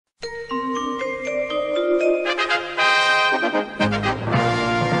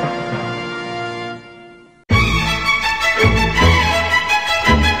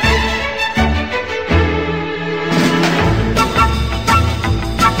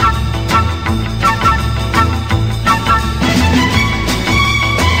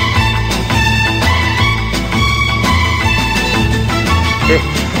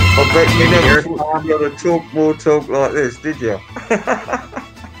bet you never thought you were going to talk like this, did you?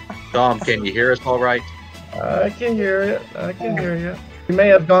 Dom, can you hear us all right? I can hear it. I can hear you. You may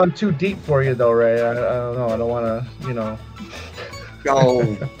have gone too deep for you, though, Ray. I don't know. I don't want to, you know.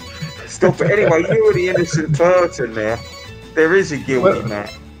 Oh, stop it. Anyway, you were the innocent person there. There is a guilty man.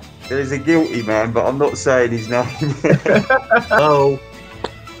 There is a guilty man, but I'm not saying his name. Hello.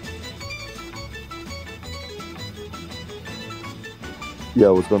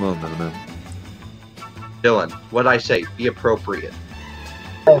 Yeah, what's going on, man? Dylan, what'd I say? Be appropriate.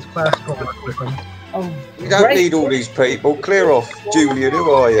 Classical with them. Oh, You don't need all these people. Clear off. Julian,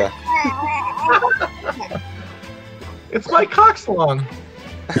 who are you? It's my cockslong.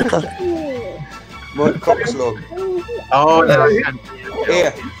 My cock's long. Oh, no.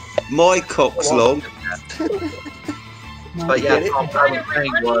 Yeah, my cock's long. But yeah, Tom, what I was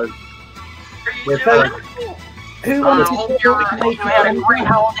saying was, with who wanted to You had a great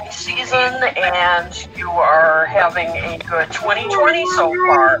holiday season, and you are having a good 2020 so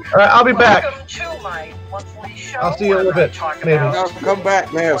far. All right, I'll be back. Welcome to my monthly show. I'll see you in a little where I bit, talk maybe. about No, come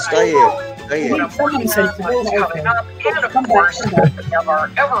back now. Stay here. Stay here. what's coming up, and of course, we have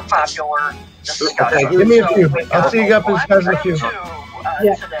our ever popular discussion. Give me a few. So we've I'll got see you guys in a few. to,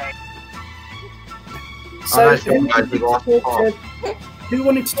 Yeah. today. So, who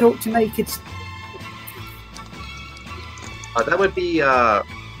wanted to talk to Naked? that would be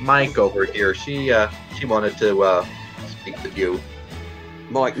Mike over here. She wanted to speak with you.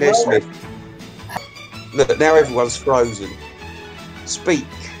 Mike Nesmith. Look, now everyone's frozen. Speak.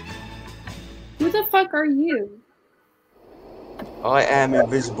 Who the fuck are you? I am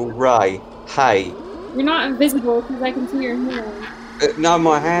Invisible Ray. Hey. You're not invisible because I can see your hand. No,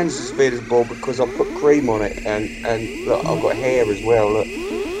 my hands is visible because I put cream on it, and look, I've got hair as well. Look.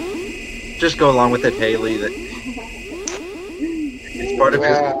 Just go along with it, Haley. That it's part of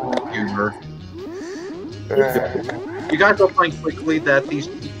his humor. You guys will find quickly that these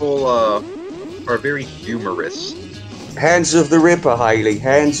people are very humorous. Hands of the Ripper, Haley.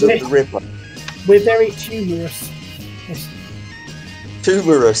 Hands of the Ripper. We're very humorous. Yes.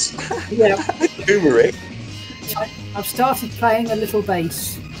 Tumorous. Yeah. Turmeric. I've started playing a little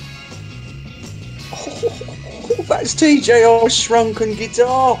bass. Oh, that's TJR's shrunken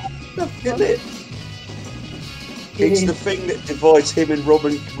guitar, isn't it? It's the thing that divides him and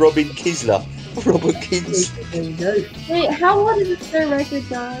Robin Kisler. Robert Kins. There we go. Wait, how old is this record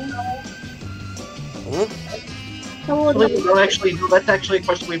guy? Huh? How old is he? No, actually, no, that's actually a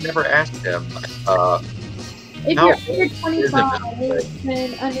question we've never asked him. If no. you're under 25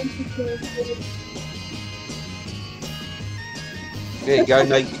 and uninterested, There you go,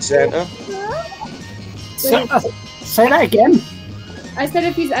 Naked Santa. Say that again. I said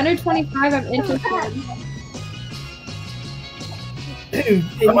if he's under 25, I'm interested.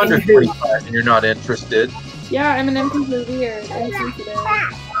 I'm under 25 and you're not interested. Yeah, I'm an because you're weird and sensitive.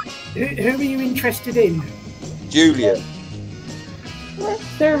 Who are you interested in? Julia.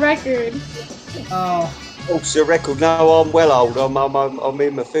 Their record. Oh. Oh, Sir Record. No, I'm well old. I'm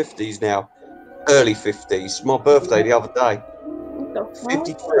in my 50s now. Early 50s. My birthday the other day. What the fuck?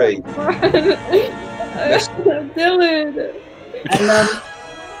 53. Dylan. And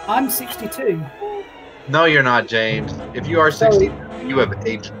I'm 62. No, you're not, James. If you are 60, you have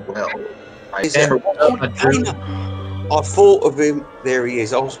aged well. I thought of him. There he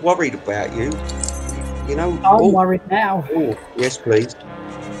is. I was worried about you. You know. I'm worried now. Oh, yes, please.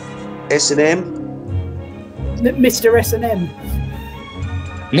 S&M. Mr. S&M.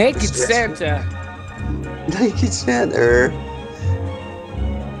 Naked Santa. Naked Santa.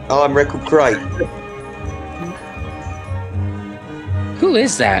 I'm Record Crate. Who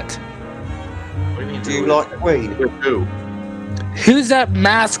is that? Do you like Queen? Who? Who's that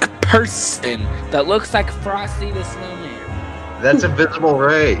masked person that looks like Frosty the Snowman? That's Invisible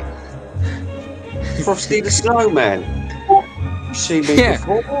Ray. Frosty the Snowman. You seen me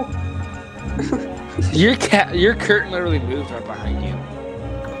before? Your curtain literally moved right behind you.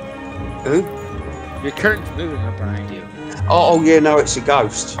 Who? Your curtain's moving right behind you. Oh yeah, no, it's a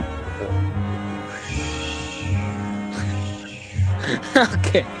ghost.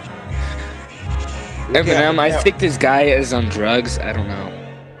 Okay. Eminem, I think this guy is on drugs. I don't know.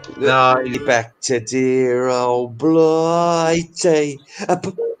 No, back to dear old Blighty.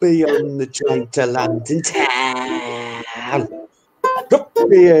 Put me on the train to London town. Put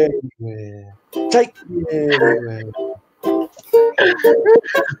me anywhere. Take me anywhere.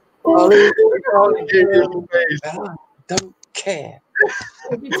 Don't care.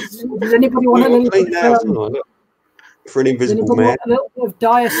 Does anybody want a little bit for an invisible man? A little bit of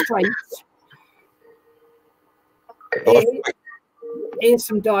Dire Straits. Here's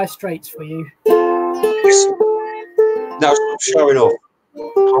some dire straits for you. Now stop showing off.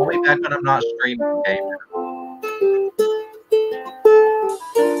 Call me back when I'm not streaming, gamer.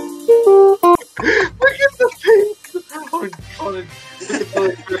 Look at the face on it. Look at the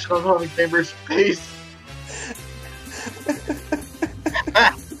expression on Honey Gamer's face.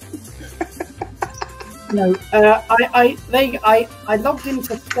 No, I logged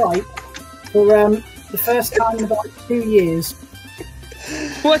into Skype for the first time in about 2 years.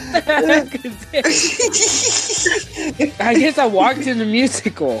 What the heck is this? I guess I walked in a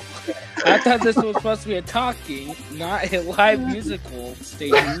musical. I thought this was supposed to be a talking, not a live musical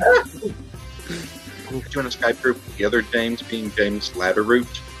station. Put you in a Skype group with the other James, being James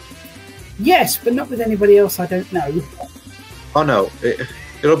Ladderroot. Yes, but not with anybody else I don't know. Oh no,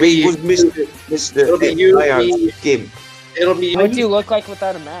 it'll be It was Mr. It'll be you, me. Gimp. It'll be. What do you look like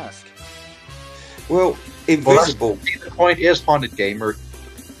without a mask? Well, invisible. See, the point is, Haunted Gamer,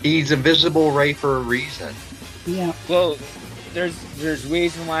 he's invisible, Ray, for a reason. Yeah. Well, there's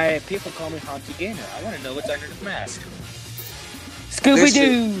reason why people call me Haunted Gamer. I want to know what's under the mask. Scooby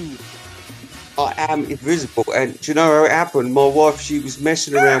Doo. I am invisible, and do you know how it happened? My wife, she was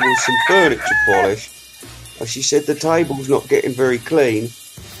messing around with some furniture polish, and she said the table's not getting very clean.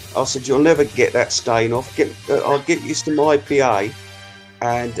 I said, you'll never get that stain off. I'll get you some IPA.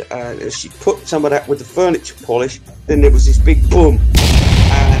 And she put some of that with the furniture polish. Then there was this big boom.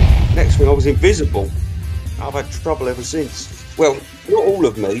 And next thing I was invisible. I've had trouble ever since. Well, not all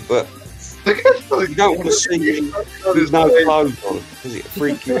of me, but you don't want to see me with no clothes on because it'll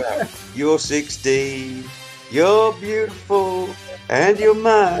freak you out. You're 16, you're beautiful, and you're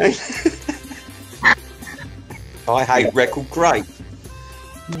mine. I hate Record Crate.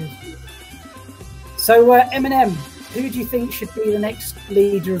 So, Eminem, who do you think should be the next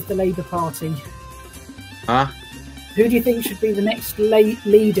leader of the Labour Party? Huh? Who do you think should be the next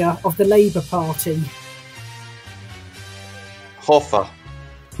leader of the Labour Party? Hoffa.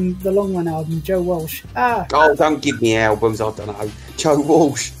 The Long Run album, Joe Walsh. Ah. Oh, don't give me albums, I don't know. Joe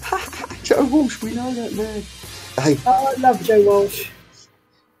Walsh. Joe Walsh, we know that man. Hey, Oh, I love Joe Walsh.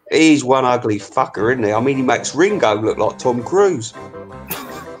 he's one ugly fucker, isn't he? I mean, he makes Ringo look like Tom Cruise.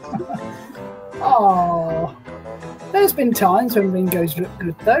 Oh, there's been times when Ringo's looked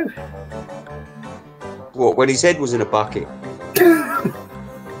good though. What, when his head was in a bucket?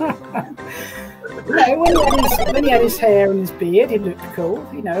 No, when he had his hair and his beard, he looked cool.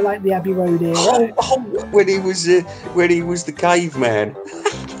 You know, like the Abbey Road era. Oh, when he was the caveman.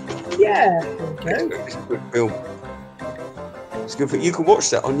 Yeah, there we go. It's a good film. It's good for you. Can watch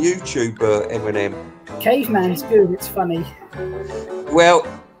that on YouTube, Eminem. Caveman's good. It's funny. Well,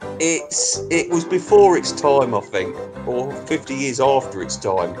 it was before its time, I think, or 50 years after its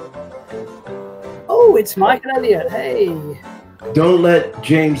time. Oh, it's Michael Elliott. Hey. Don't let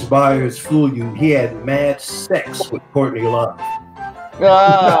James Byers fool you. He had mad sex with Courtney Love.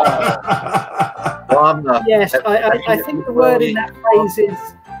 Yes, I think the word in that phrase is.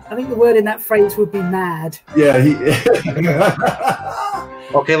 I think the word in that phrase would be mad. Yeah.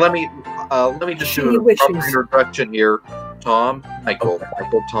 Okay, let me just do a proper introduction here. Tom, Michael,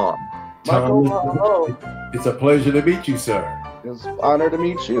 Tom. Tom, it's a pleasure to meet you, sir. It's an honor to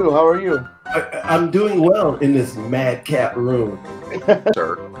meet you. How are you? I'm doing well in this madcap room.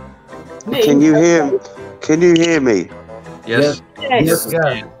 Sir. Can you hear? Can you hear me? Yes. Yes.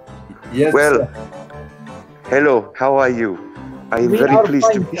 Well, sir. hello. How are you? I am We very are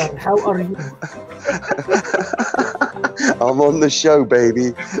pleased to fine, be. sir. How are you? I'm on the show,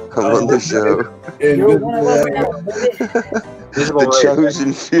 baby. I'm on the show. You're one of us now, baby. The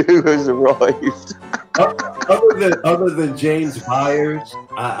chosen few has arrived. Other than James Byers,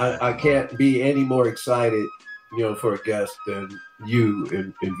 I can't be any more excited, for a guest than you,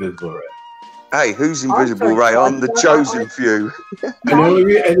 Invisible Ray. Hey, who's Invisible Ray? I'm the chosen few. And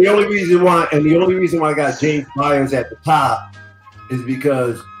the only reason why I got James Byers at the top is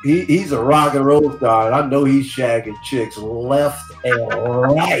because he's a rock and roll star, and I know he's shagging chicks left and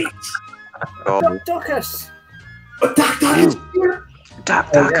right. Oh. Docus. Doc here.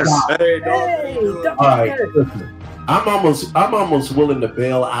 Docus. Hey, All right, listen, I'm almost willing to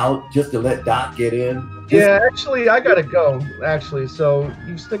bail out just to let Doc get in. Yeah, actually, I gotta go. Actually, so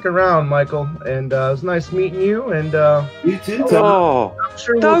you stick around, Michael, and it was nice meeting you. And you too. Oh, I'm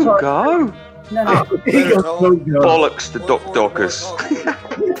sure don't we'll go. No. Bollocks to Doc Docus.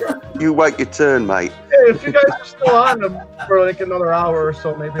 You wait your turn, mate. Hey, if you guys are still on for like another hour or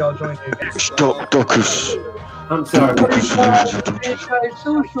so, maybe I'll join you. Doc Docus. I'm sorry.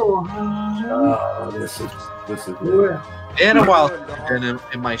 This is In a while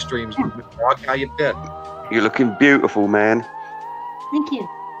in my streams. Rock, how you been? You're looking beautiful, man. Thank you.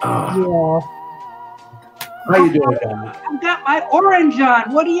 Yeah. How you doing, Don? I've got my orange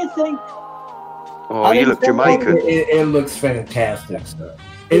on. What do you think? Oh, you look Jamaican. It looks fantastic, sir.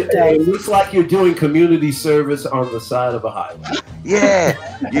 It looks like you're doing community service on the side of a highway. Yeah,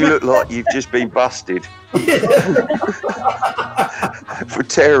 you look like you've just been busted for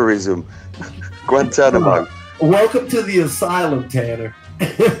terrorism. Guantanamo. Welcome to the asylum, Tanner.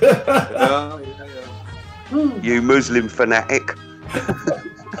 You Muslim fanatic.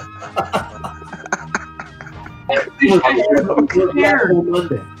 Casual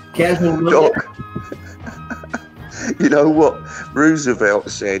Monday. Doc, you know what Roosevelt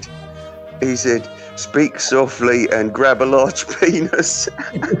said? He said, "Speak softly and grab a large penis."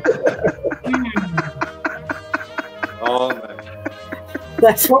 Oh man.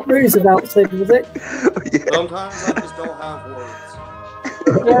 That's what Roosevelt said, was it? Yeah. Sometimes I just don't have words.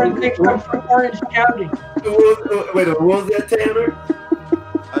 Warren thinks I'm from Orange County. Wait, what was that, Tanner?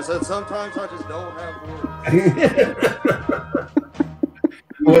 I said sometimes I just don't have words.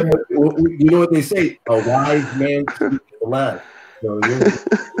 You know what they say? A wise man speaks the last. So you're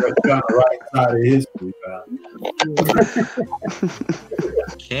on the right side of history,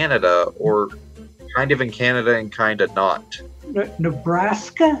 Canada, or kind of in Canada and kind of not.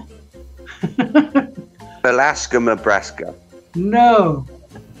 Nebraska? Alaska, Nebraska. No.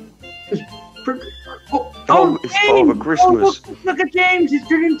 It's Oh, it's Father Christmas. Look at James. He's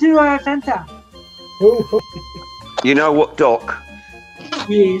turned into Santa. You know what, Doc?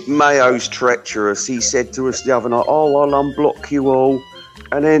 Yes. Mayo's treacherous. He said to us the other night, "Oh, I'll unblock you all,"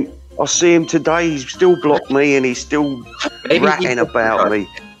 and then I see him today. He's still blocked me, and he's still ratting about me.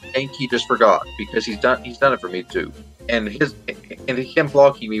 I think he just forgot because he's done it for me too. And him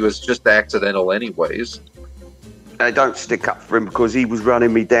blocking me was just accidental, anyways. I don't stick up for him because he was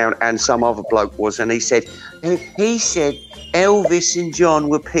running me down, and some other bloke was, and he said Elvis and John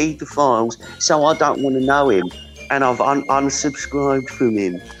were paedophiles, so I don't want to know him, and I've unsubscribed from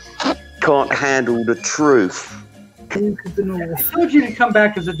him. Can't handle the truth. I told you to come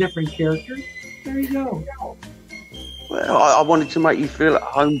back as a different character. There you go. Well, I wanted to make you feel at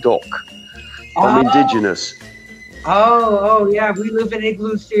home, Doc. I'm indigenous. Oh, yeah. We live in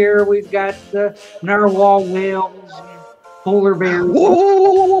igloos here. We've got narwhal whales, and polar bears.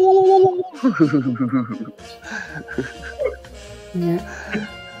 Yeah.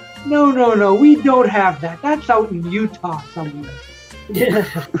 No. We don't have that. That's out in Utah somewhere. You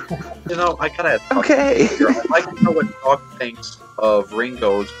know, I gotta ask. Okay. I'd like to know what Doc thinks of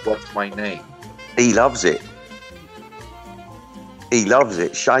Ringo's "What's My Name." He loves it. He loves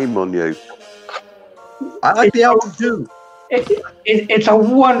it. Shame on you. I like the album too. It's a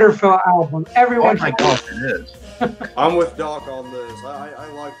wonderful album. Everyone. Oh my gosh, it is. I'm with Doc on this. I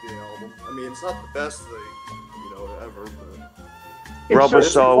like the album. I mean, it's not the best thing, ever. But Rubber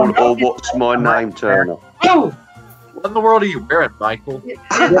Soul or What's My Name, Turner? Oh! What in the world are you wearing, Michael?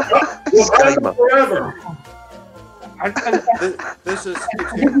 Disclaimer. This is.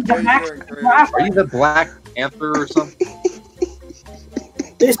 Are you the Black Panther or something?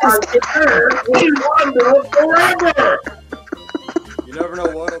 This is forever. You never know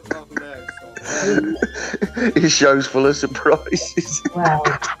what'll come next. His show's full of surprises. Wow.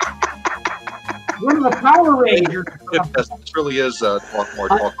 One of the Power Rangers. This really is one more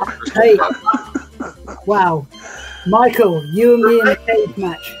talk on Christmas. Hey. Wow. Michael, you and me in a cage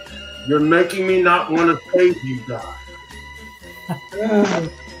match. You're making me not want to save you, guys.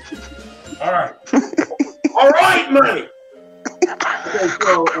 All right. All right, money. Okay,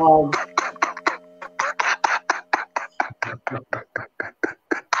 so,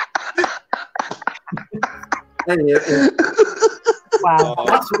 Wow,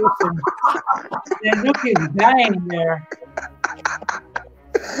 that's awesome. They're looking dying there.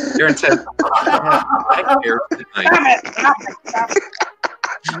 You're intense. I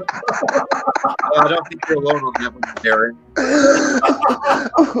don't think you're alone on that one, Darren.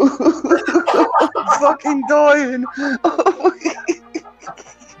 I'm fucking dying.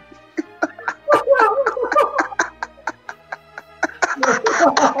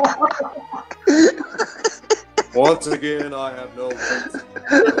 Once again, I have no words.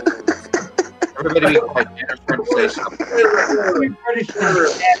 Everybody be quiet. Darren's trying to say something.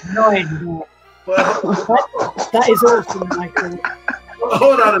 That is awesome, Michael.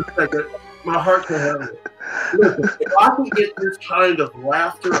 Hold on a second. My heart can handle it. Listen, if I can get this kind of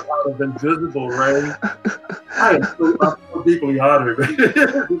laughter out of Invisible Ray, I'm so deeply honored.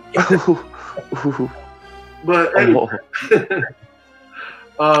 But anyway.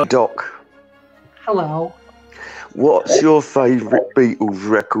 Doc, Hello. what's your favourite Beatles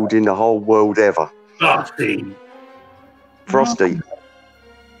record in the whole world ever? Frosty. Frosty.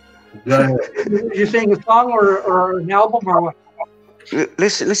 Go ahead. You're saying a song or an album or what?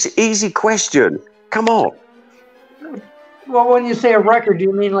 Listen, easy question. Come on. Well, when you say a record, do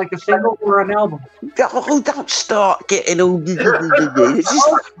you mean like a single or an album? Oh, don't start getting all. It's just,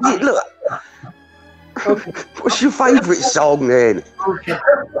 look. Okay. What's your favourite song then? Okay.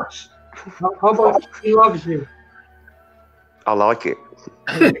 How about He Loves You? I like it.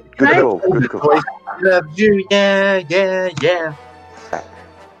 Good call. Good call. Love you, yeah, yeah, yeah.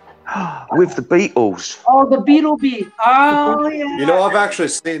 With the Beatles. Oh, the Beatle Beat. Oh, yeah. You know, I've actually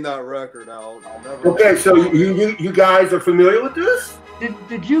seen that record out. Okay, so you guys are familiar with this?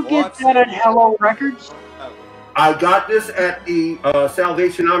 Did you get that at Hello Records? I got this at the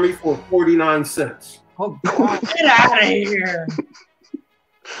Salvation Army for 49 cents. Oh, God. Get out of here.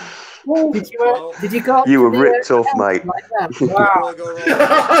 Did you go? You were ripped off, mate. Like that? Wow.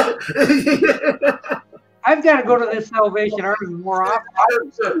 I've got to go to this Salvation Army more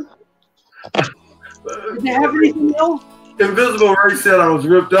often. Did they have anything else? Invisible Ray said I was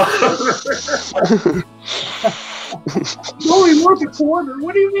ripped off. No, he wants a quarter.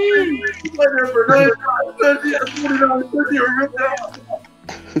 What do you mean?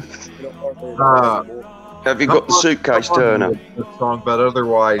 Have you got the suitcase, Turner? Song, but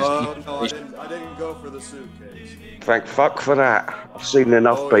otherwise, No, I didn't go for the suitcase. Thank fuck for that. I've seen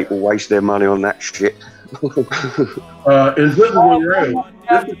enough people waste their money on that shit. Invisible Ray.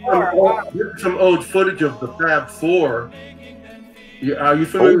 This is some old footage of the Fab Four. Are you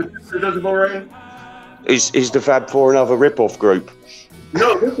familiar with Invisible Ray? Is the Fab Four another rip-off group?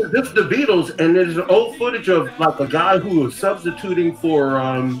 No, this is the Beatles, and there's an old footage of like a guy who was substituting for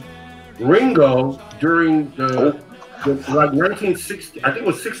Ringo during the like 1960, I think it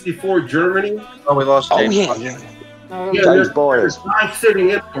was 64 Germany. Oh, we lost James. Yeah. James Byers. There's a guy sitting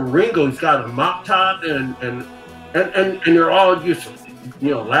in for Ringo. He's got a mop top, and they're all just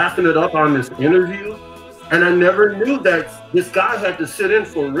laughing it up on this interview. And I never knew that this guy had to sit in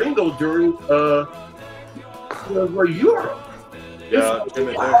for Ringo during Europe. Yeah,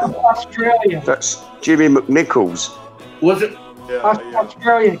 Jimmy Nichols. Australia. That's Jimmy McNichols. Was it? Yeah.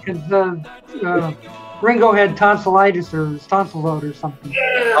 Australia, because Ringo had tonsillitis or his tonsils out or something.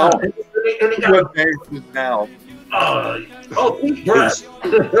 Yeah. Oh. And he got now.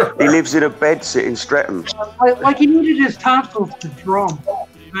 He lives in a bed sit in Streatham. Like he needed his tonsils to drum.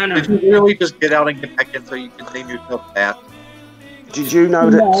 Did you really just get out and get back in so you can name yourself that? Did you know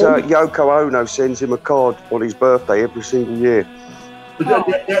that Yoko Ono sends him a card on his birthday every single year? You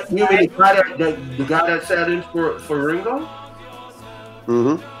mean the guy that sat in for Ringo?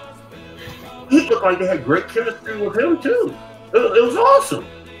 Mm-hmm. He looked like they had great chemistry with him too. It was awesome.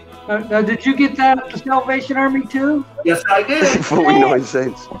 Now, did you get that at the Salvation Army too? Yes, I did. 49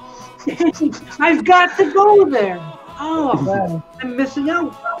 cents. I've got to go there. Oh, man. I'm missing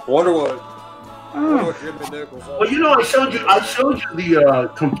out. Wonder what Oh. Jimmy Nichols. Well, I showed you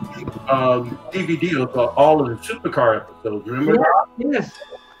the complete DVD of all of the Supercar episodes. Remember? Yes.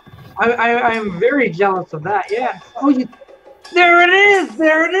 I'm very jealous of that. Yeah. Oh, there it is.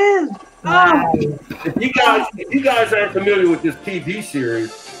 There it is. Oh. If you guys aren't familiar with this TV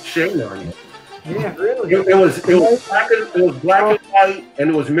series, shame on you. Yeah, really. It was black and white, and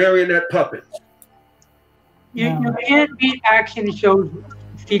it was marionette puppets. You can't beat action shows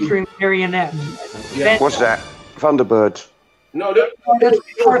featuring marionettes. Yeah. What's that? Thunderbirds. No, it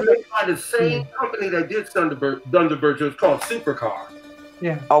was made by the same company that did Thunderbirds. It was called Supercar.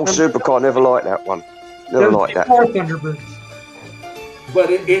 Yeah. Oh, Supercar, never liked that one. Never liked that. Thunderbirds.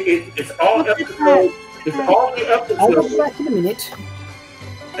 But it's all episodes. It's all the I'll episodes. be back in a minute.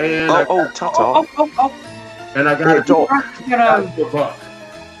 And ta-ta. And I got Doc.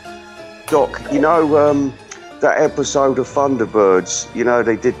 Doc, you know that episode of Thunderbirds,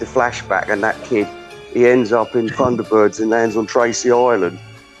 they did the flashback and that kid, he ends up in Thunderbirds and lands on Tracy Island.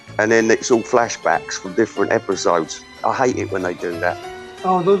 And then it's all flashbacks from different episodes. I hate it when they do that.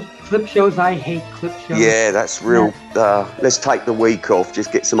 Oh, those clip shows, I hate clip shows. Yeah, that's real. Let's take the week off,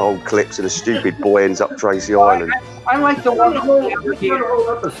 just get some old clips and a stupid boy ends up Tracy Island. I like the one whole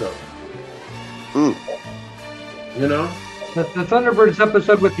episode. You know? The Thunderbirds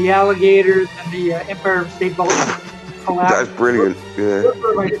episode with the alligators and the Empire State Building collapse. That's brilliant, yeah. Those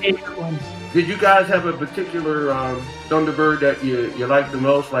were my favorite ones. Did you guys have a particular Thunderbird that you liked the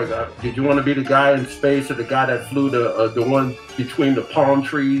most? Like, did you want to be the guy in space or the guy that flew the one between the palm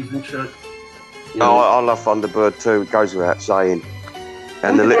trees and shit? Oh, I love Thunderbird too. It goes without saying.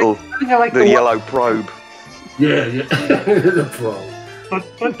 And the little, like the yellow probe. Yeah, the probe.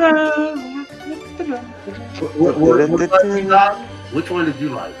 Which one did you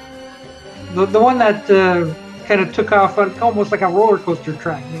like? The one that kind of took off on almost like a roller coaster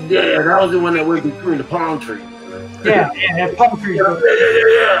track. Yeah, that was the one that went between the palm trees. Yeah, that palm trees.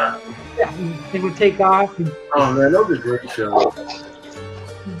 Yeah. They would take off. And, oh man, those are great shows.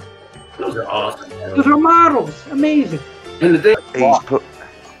 Those are awesome. Those are models. Amazing. And the thing,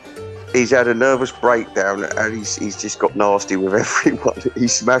 he's had a nervous breakdown and he's just got nasty with everyone. He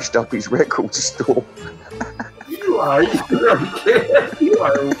smashed up his record store. You are.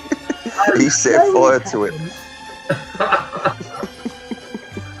 He set fire to it.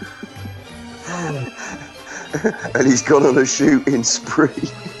 And he's gone on a shooting spree.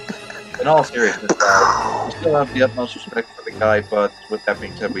 In all seriousness, we still have the utmost respect for the guy, but with that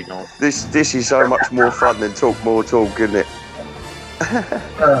being said, we don't. This is so much more fun than talk more talk, isn't it?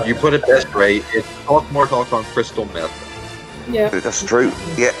 You put it best, Ray. It's talk more talk on crystal meth. Yeah, that's true.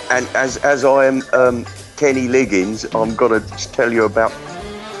 Yeah, and as I am Kenny Liggins, I'm gonna tell you about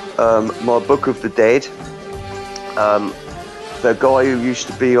my Book of the Dead. The guy who used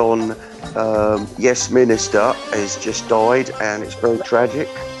to be on Yes Minister has just died, and it's very tragic.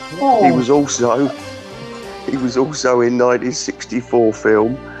 Oh. He was also in 1964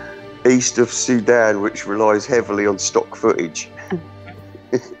 film East of Sudan, which relies heavily on stock footage.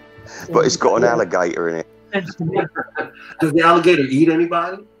 But it's got an alligator in it. Does the alligator eat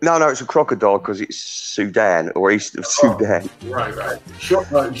anybody? No, it's a crocodile because it's Sudan or east of Sudan. Right. Short.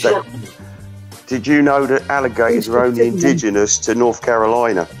 Did you know that alligators are only indigenous to North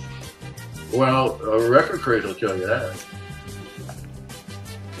Carolina? Well, a record crate will tell you that.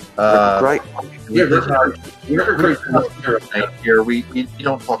 Great. Yeah, here we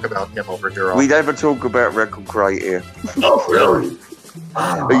don't talk about him over here. We never talk about Record Crate here. Oh, really?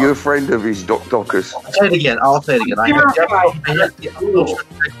 Are you a friend of his, Docus? I'll say it again. I have the utmost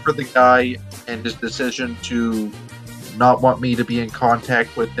respect for the guy and his decision to not want me to be in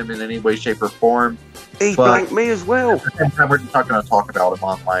contact with him in any way, shape, or form. He blanked me as well. At the same time, we're not going to talk about him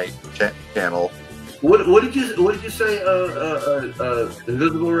on my channel. What did you say?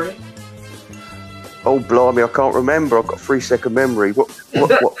 Invisible Ray? Oh blimey, I can't remember. I've got 3-second memory. What?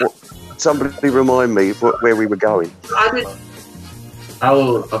 Somebody remind me where we were going. I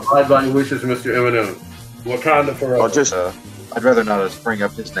will abide by your wishes, Mr. Eminem. Wakanda forever. I'd rather not bring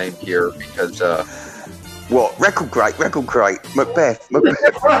up his name here because. What? Record Crate. Macbeth.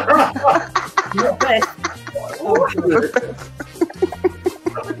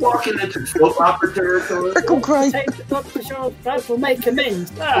 Walking into soap opera territory. Record Crate. Take the Dr. Charles Pratt will make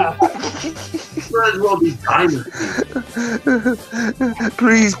amends. Might as well be dynasty.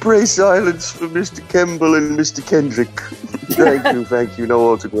 Please pray silence for Mr. Kemble and Mr. Kendrick. Thank you.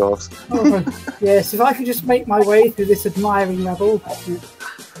 No autographs. Oh, yes, if I could just make my way through this admiring rabble.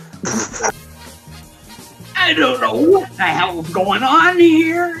 I don't know what the hell's going on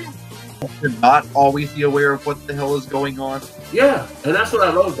here. You're not always be aware of what the hell is going on. Yeah, and that's what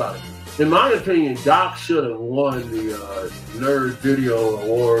I love about it. In my opinion, Doc should have won the Nerd Video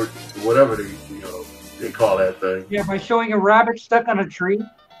Award, whatever they call that thing. Yeah, by showing a rabbit stuck on a tree.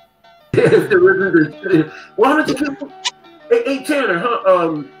 Why don't you keep? Hey Tanner,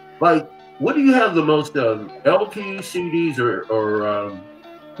 huh? What do you have the most of? LPs, CDs, or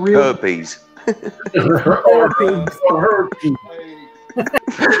herpes? Herpes.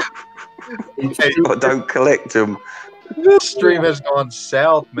 I don't collect them. This stream has gone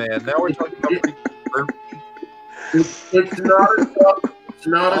south, man. Now we're talking about it's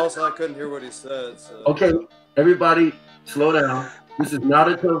not. Also, I couldn't hear what he said. So. Okay, everybody, slow down. This is not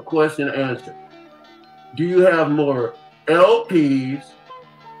a tough question to answer. Do you have more LPs,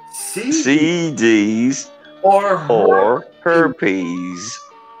 CDs, or herpes?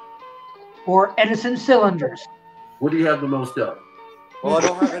 Or Edison cylinders? What do you have the most of? Well, I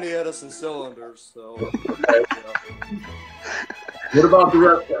don't have any Edison cylinders, so. What about the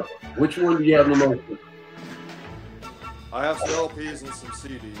rest of them? Which one do you have the most of? I have some LPs and some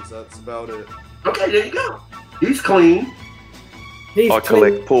CDs. That's about it. Okay, there you go. He's clean. I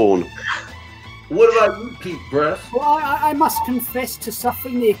collect porn. What about you, Pete Breast? Well, I must confess to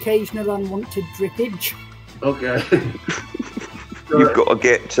suffering the occasional unwanted drippage. Okay. You've got to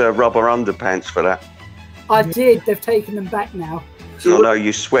get rubber underpants for that. I did. They've taken them back now. So no,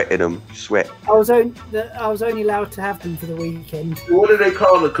 you sweat in them. Sweat. I was only allowed to have them for the weekend. What do they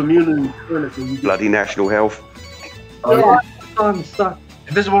call the community clinic? Bloody National Health. Yeah.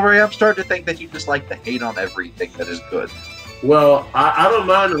 Invisible Ray, I'm starting to think that you just like to hate on everything that is good. Well, I don't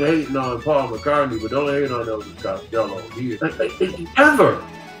mind them hating on Paul McCartney, but don't hate on Elvis Costello. Ever.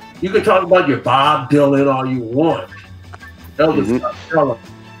 You can talk about your Bob Dylan all you want. Elvis Costello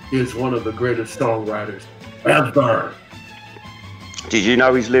is one of the greatest songwriters ever. Did you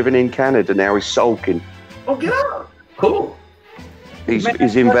know he's living in Canada now? He's sulking. Oh, get out. Cool. He's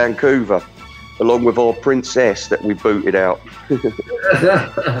in Vancouver, along with our princess that we booted out.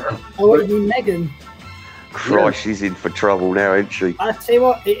 Oh, what do you mean, Megan? Christ, she's in for trouble now, isn't she? I tell you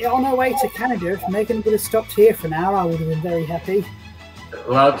what, on her way to Canada, if Megan would have stopped here for an hour, I would have been very happy.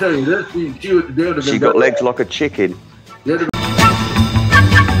 Well, I'll tell you this. She got legs like a chicken.